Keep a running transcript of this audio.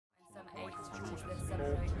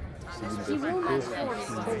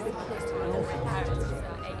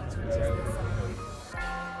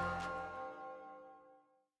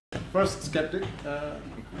First skeptic,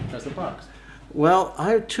 Professor Parks. Well,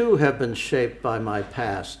 I too have been shaped by my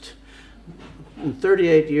past. In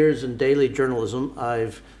 38 years in daily journalism,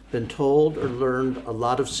 I've been told or learned a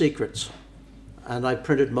lot of secrets, and I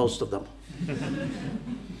printed most of them.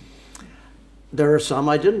 There are some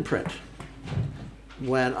I didn't print.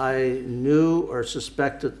 When I knew or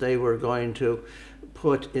suspected they were going to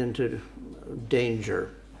put into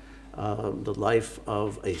danger the life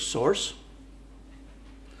of a source,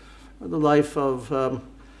 or the life of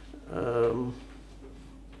an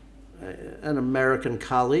American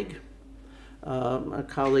colleague, a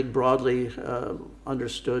colleague broadly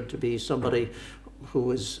understood to be somebody who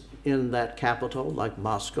was in that capital, like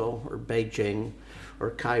Moscow or Beijing or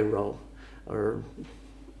Cairo or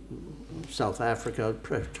South Africa,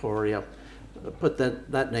 Pretoria, put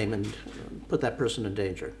that name and put that person in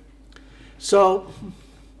danger. So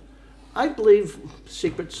I believe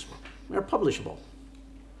secrets are publishable.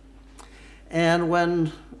 And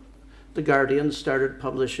when The Guardian started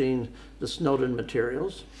publishing the Snowden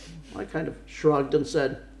materials, I kind of shrugged and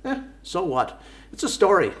said, so what? It's a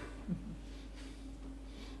story.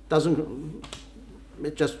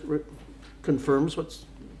 It just confirms what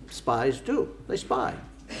spies do. They spy.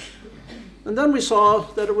 And then we saw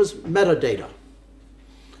that it was metadata.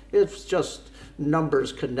 It's just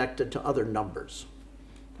numbers connected to other numbers.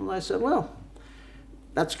 And I said, well,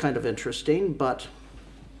 that's kind of interesting, but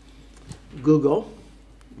Google,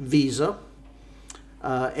 Visa,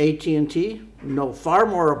 AT&T know far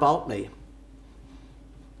more about me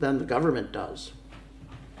than the government does.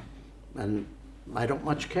 And I don't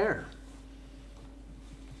much care.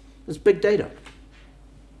 It's big data.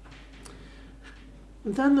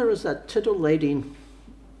 And then there was that titillating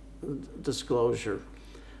disclosure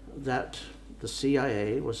that the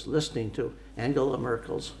CIA was listening to Angela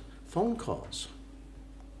Merkel's phone calls.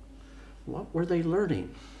 What were they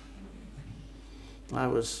learning? I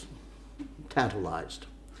was tantalized.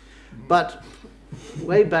 But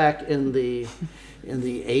way back in the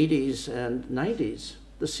 80s and 90s,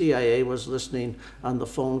 the CIA was listening on the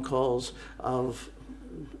phone calls of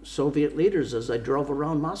Soviet leaders as they drove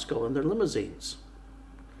around Moscow in their limousines.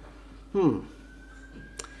 And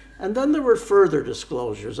then there were further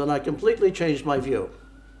disclosures, and I completely changed my view.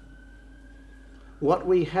 What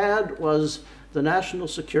we had was the National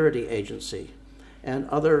Security Agency and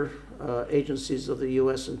other agencies of the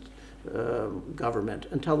U.S. government,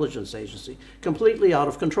 intelligence agency, completely out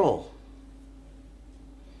of control.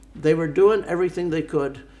 They were doing everything they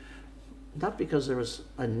could, not because there was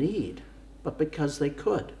a need, but because they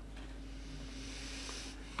could.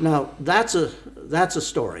 Now, that's a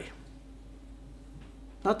story.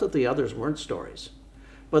 Not that the others weren't stories,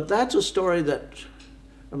 but that's a story that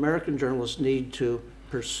American journalists need to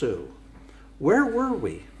pursue. Where were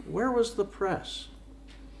we? Where was the press?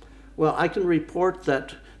 Well, I can report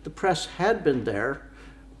that the press had been there,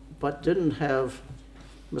 but didn't have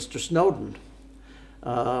Mr. Snowden.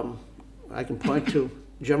 I can point to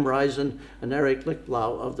Jim Risen and Eric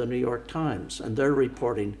Lichtblau of the New York Times, and they're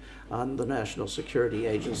reporting on the National Security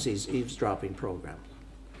Agency's eavesdropping program.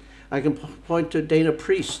 I can point to Dana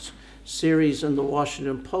Priest's series in the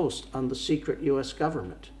Washington Post on the secret US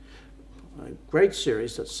government, a great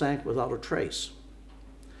series that sank without a trace.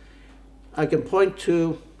 I can point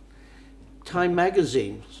to Time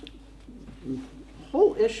Magazine's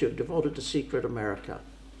whole issue devoted to Secret America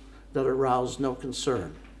that aroused no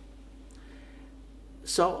concern.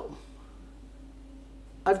 So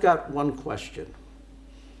I've got one question.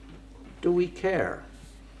 Do we care?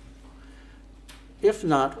 If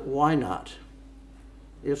not, why not?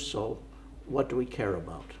 If so, what do we care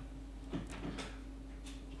about?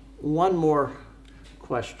 One more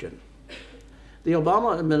question. The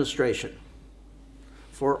Obama administration,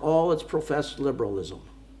 for all its professed liberalism,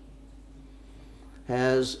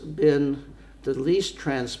 has been the least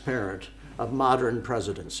transparent of modern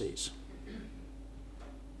presidencies.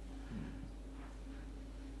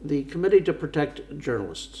 The Committee to Protect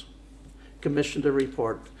Journalists commissioned a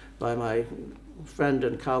report by my friend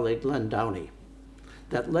and colleague Len Downey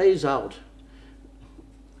that lays out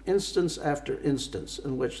instance after instance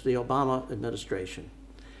in which the Obama administration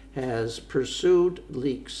has pursued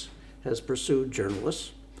leaks, has pursued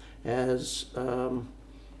journalists, has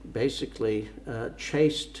basically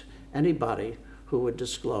chased anybody who would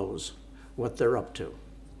disclose what they're up to.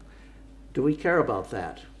 Do we care about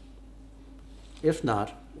that? If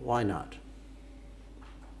not, why not?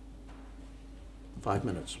 5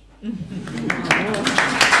 minutes.